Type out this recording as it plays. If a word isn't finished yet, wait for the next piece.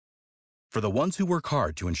For the ones who work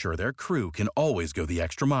hard to ensure their crew can always go the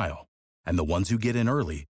extra mile, and the ones who get in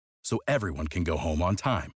early so everyone can go home on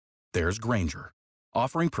time, there's Grainger,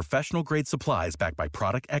 offering professional-grade supplies backed by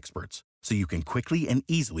product experts so you can quickly and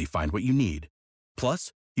easily find what you need.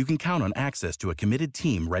 Plus, you can count on access to a committed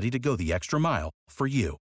team ready to go the extra mile for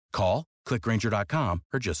you. Call, click Grainger.com,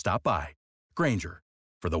 or just stop by. Grainger,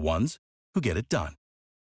 for the ones who get it done.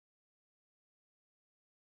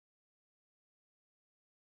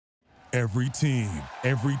 Every team,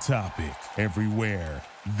 every topic, everywhere.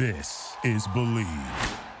 This is Believe.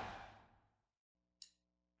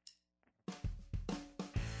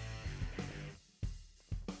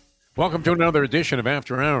 Welcome to another edition of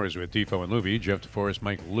After Hours with Defo and Luby. Jeff DeForest,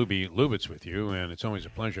 Mike Lubitz with you, and it's always a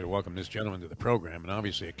pleasure to welcome this gentleman to the program, and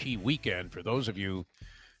obviously a key weekend for those of you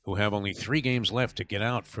who have only 3 games left to get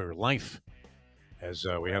out for life as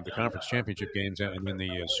we have the conference championship games and then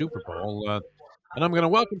the Super Bowl. And I'm going to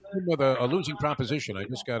welcome him with a losing proposition. I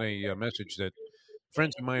just got a message that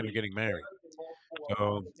friends of mine are getting married.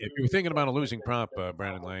 So if you were thinking about a losing prop,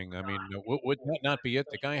 Brandon Lang, I mean, would that not be it?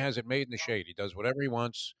 The guy has it made in the shade. He does whatever he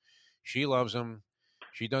wants. She loves him.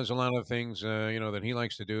 She does a lot of things, that he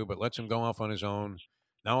likes to do, but lets him go off on his own.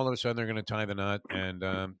 Now all of a sudden they're going to tie the knot and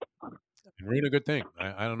ruin a good thing.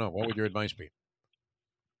 I don't know. What would your advice be?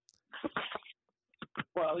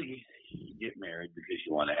 Well, you get married because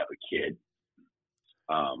you want to have a kid.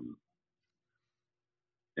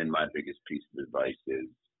 And my biggest piece of advice is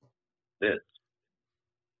this.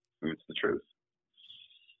 It's the truth.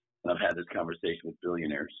 And I've had this conversation with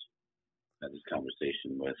billionaires. I've had this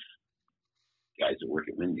conversation with guys that work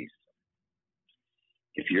at Wendy's.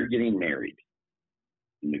 If you're getting married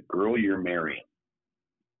and the girl you're marrying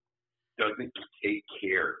doesn't take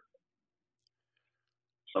care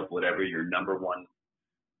of whatever your number one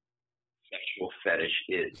sexual fetish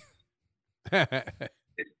is,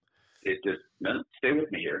 it just stay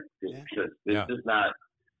with me here because this is not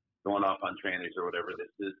going off on trannies or whatever.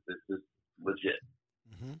 This is legit.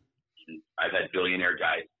 Mm-hmm. I've had billionaire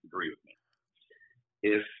guys agree with me.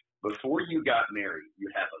 If before you got married, you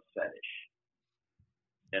have a fetish,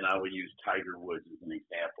 and I would use Tiger Woods as an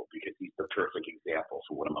example because he's the perfect example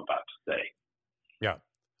for what I'm about to say. Yeah.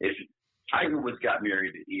 If Tiger Woods got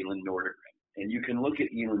married to Elin Nordegren, and you can look at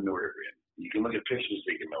Elin Nordegren, you can look at pictures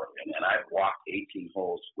of Elin Nordegren, and I've walked 18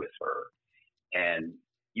 holes with her, and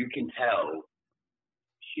you can tell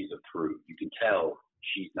she's a prude. You can tell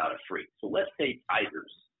she's not a freak. So let's say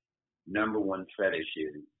Tiger's number one fetish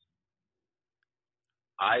is,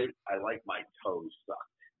 I like my toes sucked.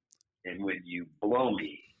 And when you blow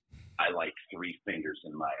me, I like 3 fingers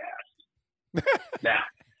in my ass. Now,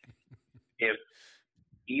 if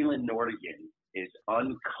Elin Nordegren is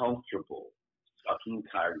uncomfortable sucking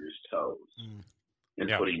Tiger's toes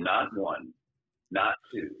and putting not 1, not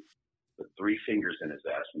 2, but 3 fingers in his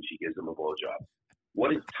ass when she gives him a blowjob,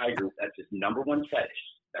 what is Tiger? That's his number one fetish.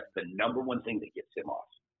 That's the number one thing that gets him off.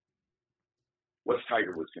 What's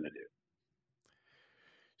Tiger Woods going to do?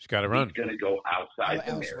 He's got to run. He's going to go outside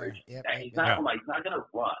the marriage. He's not going to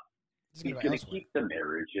run. He's going to keep the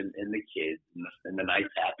marriage and the kids and the nice,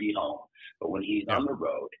 happy home. But when he's on the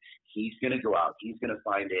road, he's going to go out. He's going to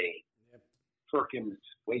find a Perkins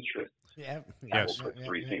waitress. Will put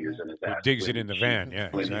 3 fingers in his ass. Digs it in the van.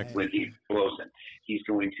 Exactly. When he blows it, he's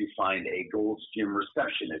going to find a Gold's Gym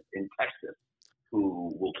receptionist in Texas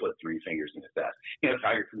who will put 3 fingers in his ass.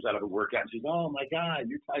 Tiger comes out of a workout and says, "Oh my God,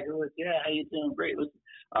 you're Tiger Woods. Yeah, how you doing? Great. Listen,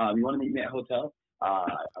 you want to meet me at a hotel?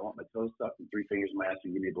 I want my toes stuck and 3 fingers in my ass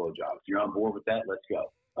and give me a blowjob. If you're on board with that, let's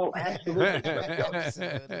go." Oh, absolutely. Let's go.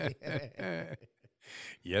 Absolutely.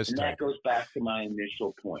 Yes, and that goes back to my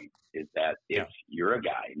initial point, is that if you're a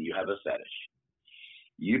guy and you have a fetish,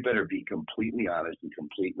 you better be completely honest and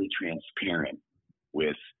completely transparent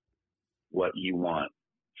with what you want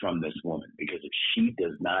from this woman. Because if she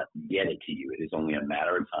does not get it to you, it is only a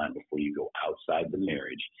matter of time before you go outside the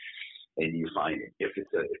marriage and you find it. If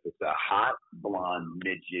it's a hot blonde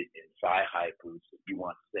midget in thigh-high boots that you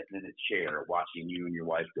want sitting in a chair watching you and your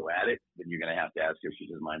wife go at it, then you're going to have to ask her if she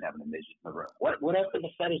doesn't mind having a midget in the room. Whatever the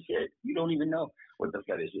fetish is, you don't even know what the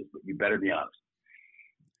fetish is, but you better be honest.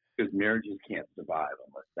 Because marriages can't survive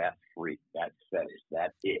unless that freak, that fetish,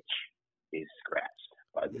 that itch is scratched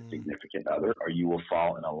by the significant other, or you will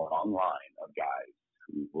fall in a long line of guys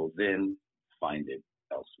who will then find it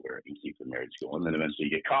elsewhere and keep the marriage going. And then eventually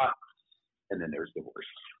you get caught, and then there's divorce.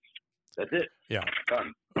 That's it. Yeah.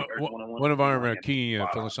 Done. One of our key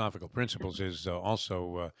philosophical principles is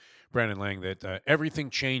also, Brandon Lang, that everything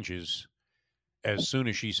changes as soon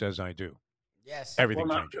as she says "I do." Yes. Everything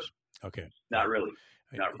changes. Okay. Not really.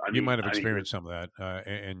 You might have experienced some of that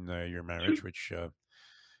in your marriage, which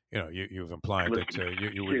you've implied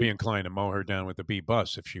that you would be inclined to mow her down with the B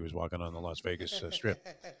bus if she was walking on the Las Vegas Strip.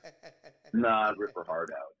 Nah, I'd rip her heart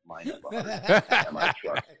out. Mine and my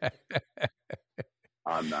truck.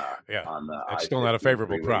 On the It's still not a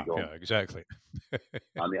favorable prop. Going, yeah, exactly.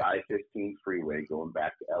 on the I-15 freeway going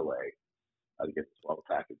back to L.A., I'd get a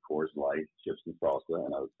 12-pack of Coors Light, chips and salsa,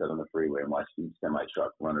 and I would sit on the freeway and watch these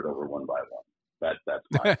semi-trucks run it over one by one. That's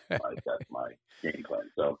my game plan.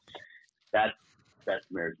 So that's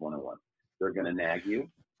marriage 101. They're going to nag you.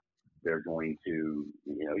 They're going to,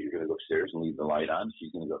 you're going to go upstairs and leave the light on.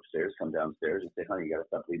 She's going to go upstairs, come downstairs, and say, honey, you got to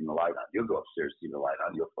stop leaving the light on. You'll go upstairs, leave the light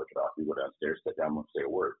on. You'll flick it off. You go downstairs, sit down, won't say a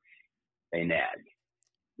word. They nag.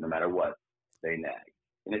 No matter what, they nag.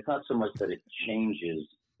 And it's not so much that it changes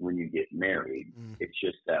when you get married. It's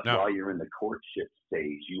just that while you're in the courtship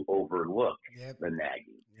stage, you overlook the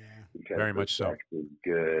nagging. Yeah. Because very much so. Sex is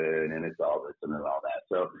good, and it's all this and all that.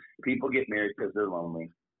 So people get married because they're lonely.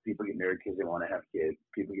 People get married because they want to have kids.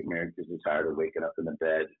 People get married because they're tired of waking up in the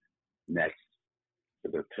bed next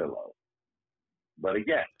to their pillow. But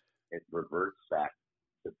again, it reverts back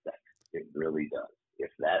to sex. It really does. If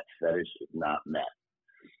that fetish is not met,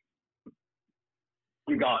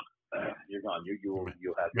 you're gone. You're gone.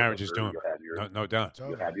 You'll have marriage is doomed. No doubt.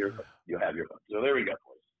 You'll have your. So there we go,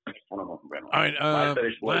 boys. All right.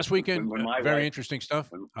 Last weekend, very interesting stuff.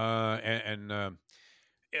 Our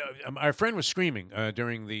friend was screaming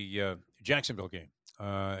during the Jacksonville game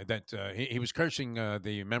that he was cursing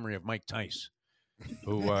the memory of Mike Tice,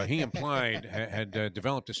 who he implied had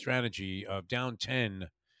developed a strategy of down 10,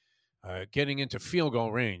 getting into field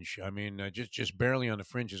goal range. I mean, just barely on the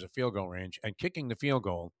fringes of field goal range and kicking the field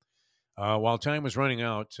goal while time was running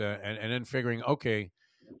out, and then figuring, okay,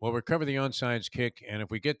 we'll recover the onside kick, and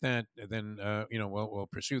if we get that, then we'll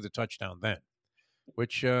pursue the touchdown then.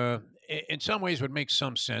 Which in some ways would make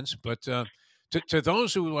some sense, but to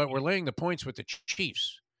those who were laying the points with the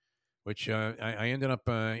Chiefs, which I ended up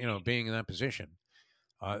being in that position,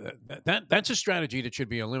 that's a strategy that should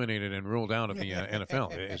be eliminated and ruled out of the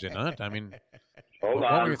NFL, is it not? I mean, what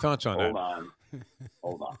were your thoughts on that?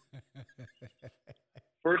 Hold on.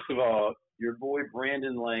 First of all, your boy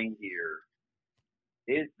Brandon Lang here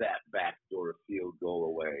is that backdoor field goal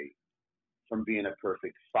away from being a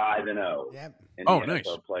perfect 5-0 in the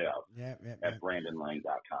NFL playoffs at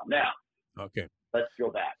BrandonLang.com. Now, okay, let's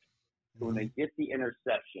go back. So when they get the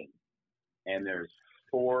interception and there's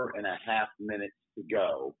 4.5 minutes to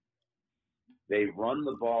go, they run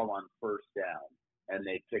the ball on first down and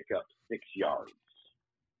they pick up 6 yards,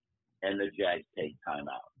 and the Jags take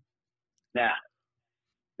timeout. Now,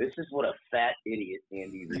 this is what a fat idiot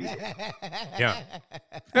Andy Reid is. Yeah.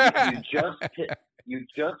 You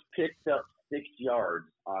just picked up 6 yards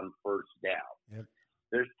on first down. Yep.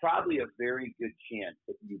 There's probably a very good chance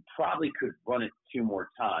that you probably could run it 2 more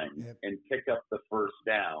times and pick up the first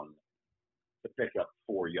down to pick up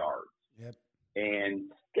 4 yards. Yep. And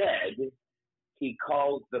instead, he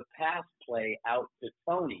calls the pass play out to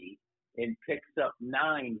Tony and picks up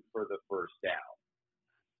 9 for the first down.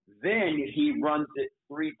 Then he runs it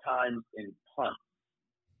 3 times and punts.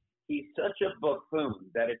 He's such a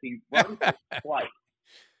buffoon that if he runs it twice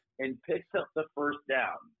and picks up the first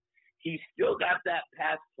down, he's still got that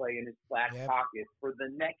pass play in his back pocket for the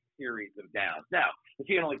next series of downs. Now, if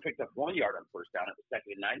he only picked up 1 yard on first down at the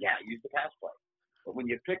 2nd and 9, use the pass play. But when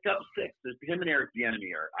you pick up 6, there's him and Eric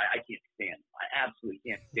Bieniemy I can't stand him. I absolutely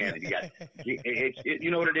can't stand it.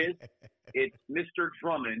 You know what it is? It's Mr.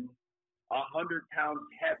 Drummond 100 pounds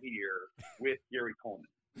heavier with Gary Coleman.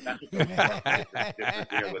 That's what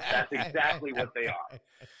That's exactly what they are.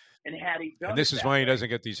 And had he done, and this is why he doesn't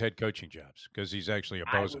get these head coaching jobs, because he's actually a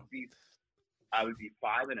bozo. I would be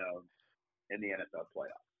 5-0 in the NFL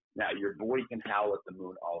playoffs. Now, your boy can howl at the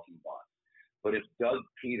moon all he wants, but if Doug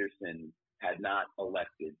Peterson had not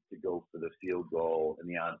elected to go for the field goal and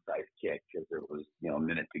the onside kick because there was a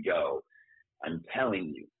minute to go, I'm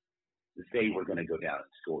telling you, they were going to go down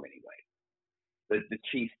and score anyway. But the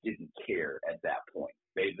Chiefs didn't care at that point.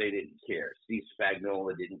 They didn't care. Steve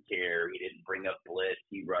Spagnuolo didn't care. He didn't bring up blitz.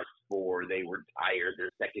 He rushed 4. They were tired. Their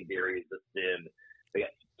secondary is a sieve. They got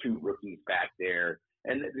 2 rookies back there.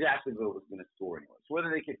 And Jacksonville was going to score anyway. So whether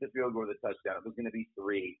they kicked the field goal or the touchdown, it was going to be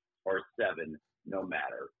 3 or 7 no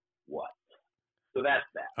matter what. So that's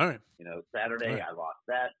that. All right. Saturday I lost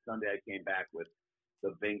that. Sunday I came back with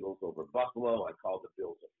the Bengals over Buffalo. I called the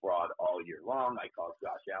Bills a fraud all year long. I called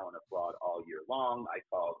Josh Allen a fraud all year long. I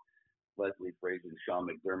called Leslie Frazier and Sean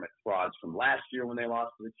McDermott frauds from last year when they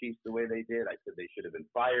lost to the Chiefs the way they did. I said they should have been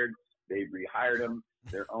fired. They rehired him.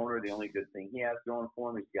 Their owner, the only good thing he has going for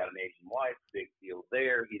him is he's got an Asian wife. Big deal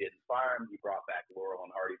there. He didn't fire him. He brought back Laurel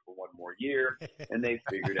and Hardy for one more year, and they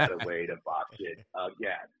figured out a way to botch it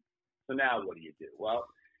again. So now what do? Well,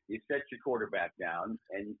 you set your quarterback down,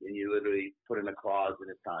 and you literally put in a clause in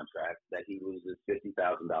his contract that he loses $50,000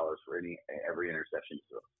 for every interception he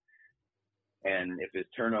throws. And if his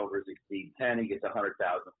turnovers exceed 10, he gets $100,000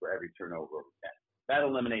 for every turnover over 10. That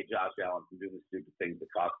eliminates Josh Allen from doing the stupid things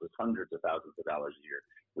that cost us hundreds of thousands of dollars a year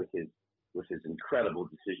with his incredible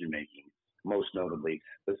decision making. Most notably,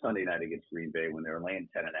 the Sunday night against Green Bay when they were laying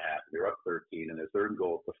 10.5, they're up 13, and their third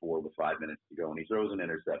goal is to 4 with 5 minutes to go, and he throws an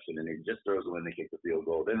interception, and he just throws it when they kick the field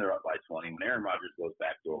goal. Then they're up by 20. When Aaron Rodgers goes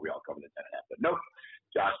back door, we all come to 10.5. But nope,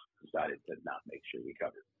 Josh decided to not make sure we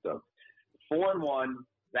covered. So 4-1.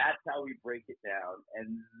 That's how we break it down,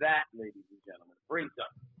 and that, ladies and gentlemen, brings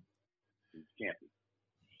us to the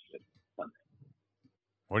championship Sunday.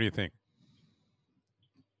 What do you think?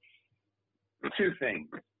 Two things.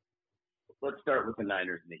 Let's start with the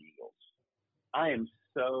Niners and the Eagles. I am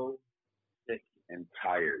so sick and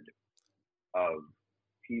tired of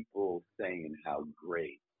people saying how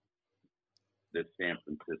great the San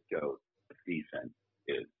Francisco defense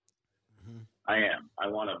is. Mm-hmm. I am. I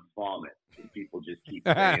want to vomit. And people just keep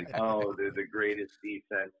saying, oh, they're the greatest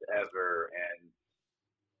defense ever, and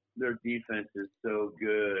their defense is so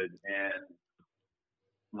good, and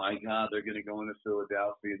my God, they're going to go into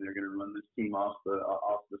Philadelphia and they're going to run this team off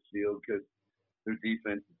the field because their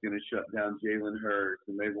defense is going to shut down Jalen Hurts,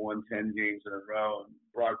 and they've won 10 games in a row, and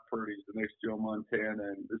Brock Purdy's the next Joe Montana,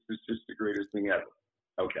 and this is just the greatest thing ever.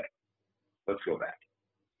 Okay, let's go back.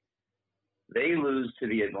 They lose to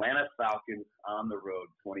the Atlanta Falcons on the road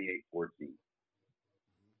 28-14.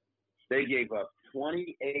 They gave up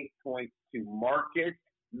 28 points to Marcus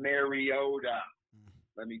Mariota.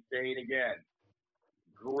 Let me say it again.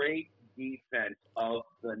 Great defense of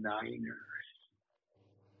the Niners.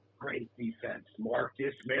 Great defense.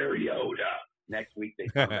 Marcus Mariota. Next week they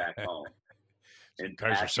come back home. And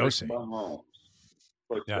guys are so sick. Mahomes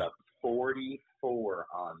puts up 44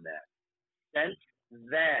 on them. Since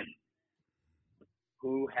then,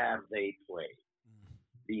 who have they played?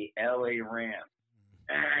 The LA Rams.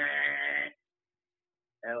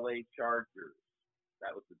 LA Chargers.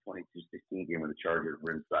 That was the 22-16 game where the Chargers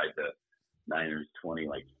were inside the Niners 20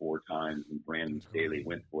 like 4 times, and Brandon Staley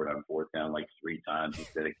went for it on 4th down like 3 times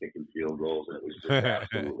instead of kicking field goals, and it was just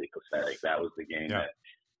absolutely pathetic. That was the game that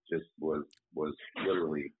just was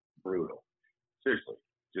literally brutal. Seriously,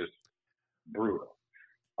 just brutal.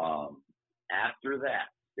 After that,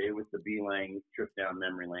 stay with the B-Lang trip down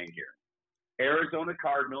memory lane here. Arizona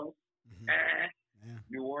Cardinals,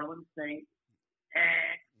 New Orleans Saints,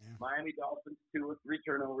 Miami Dolphins 2 with 3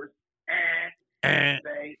 turnovers,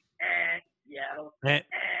 Bay, Seattle,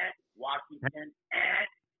 Washington.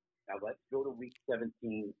 Now let's go to Week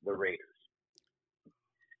 17, the Raiders.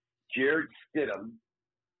 Jared Stidham,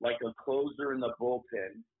 like a closer in the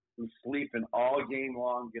bullpen, who's sleeping all game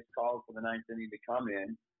long, gets called for the 9th inning to come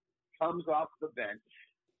in, comes off the bench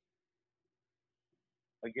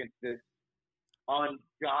against this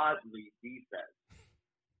ungodly defense.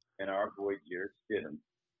 And our boy Jared Stidham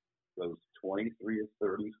goes 23 of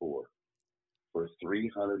 34 for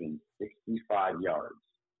 365 yards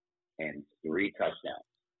and 3 touchdowns.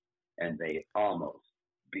 And they almost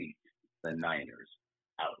beat the Niners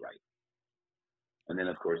outright. And then,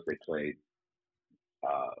 of course, they played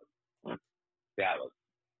Dallas.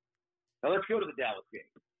 Now let's go to the Dallas game.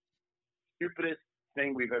 Stupidest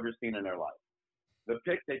thing we've ever seen in our life. The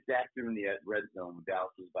pick that Dak threw in the red zone when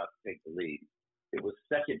Dallas was about to take the lead, it was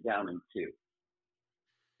 2nd down and 2.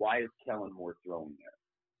 Why is Kellen Moore throwing there?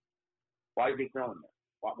 Why is he throwing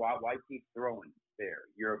there? Why is he throwing there?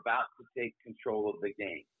 You're about to take control of the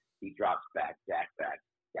game. He drops back, Dak back.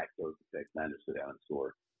 Dak throws the pick. Niners sit down and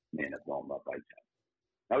score. Man, it's blown up by 10.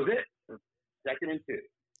 That was it. 2nd and 2.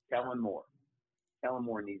 Kellen Moore. Kellen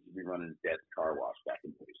Moore needs to be running his dad's car wash back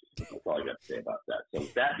in places. That's all I got to say about that. So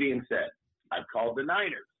with that being said, I've called the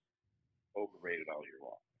Niners overrated all year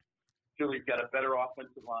long. Philly's got a better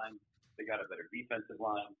offensive line. They got a better defensive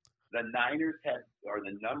line. The Niners are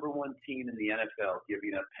the number 1 team in the NFL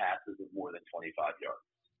giving up passes of more than 25 yards.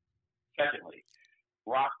 Secondly,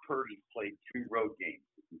 Brock Purdy played 2 road games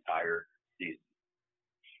this entire season.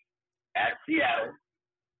 At Seattle,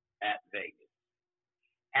 at Vegas.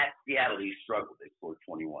 At Seattle, he struggled. They scored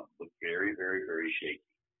 21. Looked very, very, very shaky.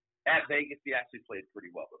 At Vegas, he actually played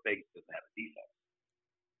pretty well, but Vegas doesn't have a defense.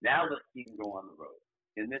 Now let's see him go on the road.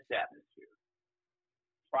 In this atmosphere,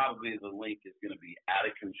 probably the link is going to be out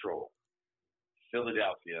of control.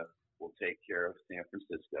 Philadelphia will take care of San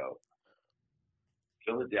Francisco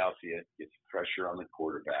Philadelphia gets pressure on the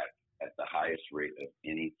quarterback at the highest rate of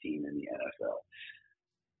any team in the NFL.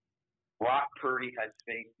 Brock Purdy has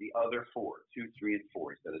faced the other 4, 2, 3, and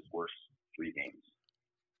 4. He's got his worst 3 games.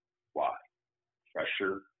 Why?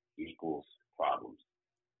 Pressure equals problems.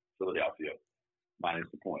 Philadelphia, minus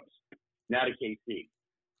the points. Now to KC.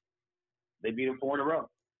 They beat them 4 in a row.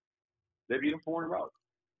 Then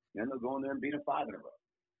they'll go in there and beat them 5 in a row.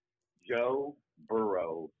 Joe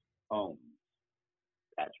Burrow owns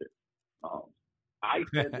Patrick Mahomes. I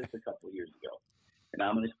said this a couple of years ago, and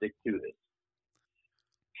I'm going to stick to this.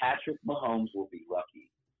 Patrick Mahomes will be lucky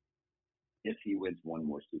if he wins one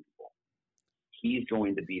more Super Bowl. He's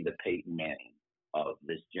going to be the Peyton Manning of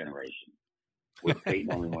this generation. With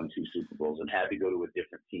Peyton only won 2 Super Bowls and had to go to a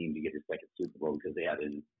different team to get his second Super Bowl because they had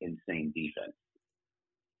an insane defense.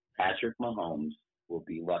 Patrick Mahomes will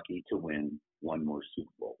be lucky to win one more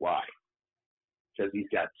Super Bowl. Why? Because he's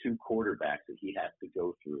got 2 quarterbacks that he has to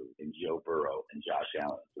go through in Joe Burrow and Josh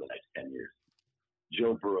Allen for the next 10 years.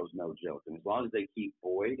 Joe Burrow's no joke. And as long as they keep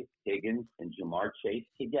Boyd, Higgins, and Jamar Chase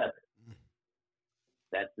together,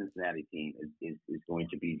 that Cincinnati team is going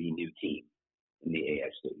to be the new team in the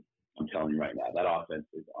AFC. I'm telling you right now, that offense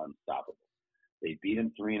is unstoppable. They beat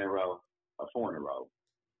him 4 in a row.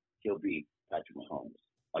 He'll beat Patrick Mahomes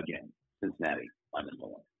again. Cincinnati, my number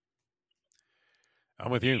 1.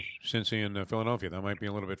 I'm with you, Cincy and Philadelphia. That might be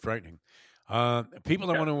a little bit frightening. People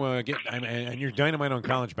that want to get, and you're dynamite on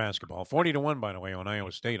college basketball. 40-1, by the way, on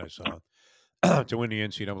Iowa State, I saw, to win the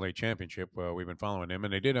NCAA championship. We've been following them,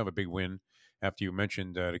 and they did have a big win after you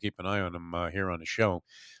mentioned to keep an eye on them here on the show.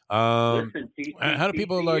 How do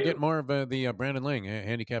people get more of the Brandon Lang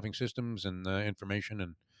handicapping systems and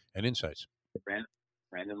information and insights?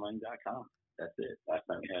 BrandonLang.com. That's it. Last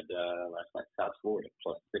night we had South Florida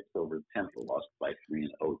 +6 over Temple, lost by 3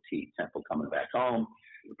 in OT. Temple coming back home.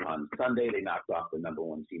 On Sunday, they knocked off the number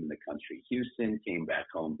 1 team in the country. Houston came back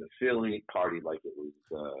home to Philly, partied like it was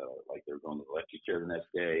like they were going to the electric chair the next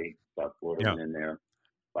day. South Florida went in there.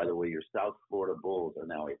 By the way, your South Florida Bulls are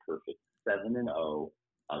now a perfect 7-0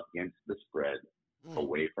 against the spread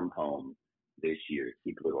away from home this year.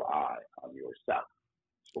 Keep a little eye on your South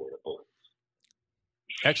Florida Bulls.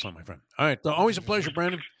 Excellent, my friend. All right. Always a pleasure,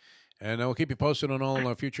 Brandon. And we'll keep you posted on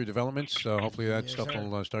all future developments. Hopefully that stuff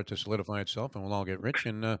will start to solidify itself and we'll all get rich.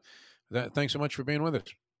 And thanks so much for being with us.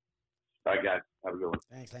 All right, guys. Have a good one.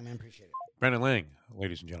 Thanks, man. Appreciate it. Brandon Lang,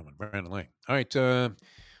 ladies and gentlemen. Brandon Lang. All right.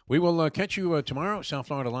 We will catch you tomorrow, South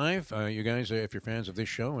Florida Live. You guys, if you're fans of this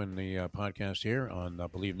show and the podcast here on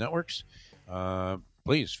Believe Networks,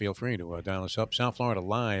 please feel free to dial us up. South Florida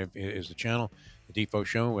Live is the channel, the Defo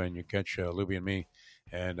Show, and you catch Luby and me.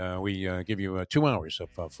 And we give you 2 hours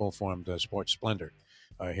of full-formed sports splendor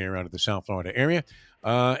here out of the South Florida area.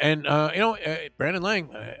 Brandon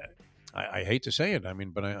Lang, I hate to say it,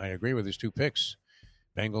 but I agree with his 2 picks,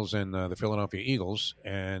 Bengals and the Philadelphia Eagles.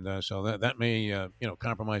 And so that may,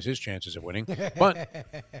 compromise his chances of winning. But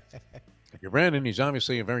if you're Brandon, he's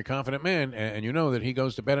obviously a very confident man, and you know that he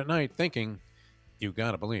goes to bed at night thinking, you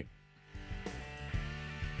got to believe.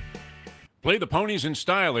 Play the ponies in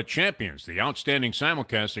style at Champions, the outstanding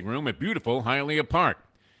simulcasting room at beautiful Hialeah Park.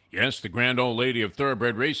 Yes, the grand old lady of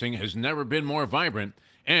thoroughbred racing has never been more vibrant,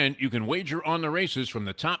 and you can wager on the races from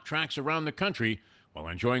the top tracks around the country while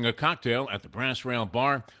enjoying a cocktail at the Brass Rail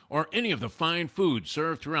Bar or any of the fine food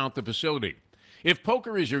served throughout the facility. If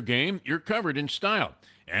poker is your game, you're covered in style,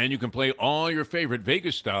 and you can play all your favorite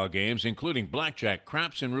Vegas-style games, including blackjack,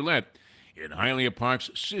 craps, and roulette, in Hialeah Park's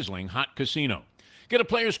sizzling hot casino. Get a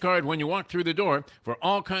player's card when you walk through the door for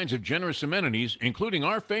all kinds of generous amenities, including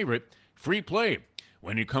our favorite, free play,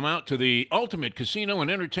 when you come out to the ultimate casino and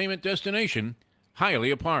entertainment destination,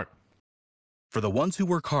 Hialeah Park. For the ones who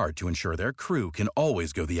work hard to ensure their crew can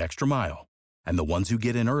always go the extra mile, and the ones who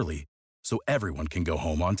get in early so everyone can go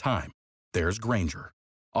home on time, there's Grainger,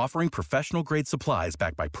 offering professional-grade supplies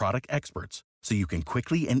backed by product experts so you can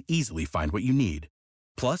quickly and easily find what you need.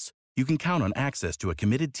 Plus, you can count on access to a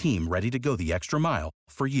committed team ready to go the extra mile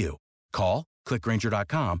for you. Call, click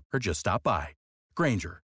Grainger.com, or just stop by.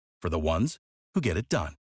 Grainger, for the ones who get it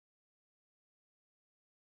done.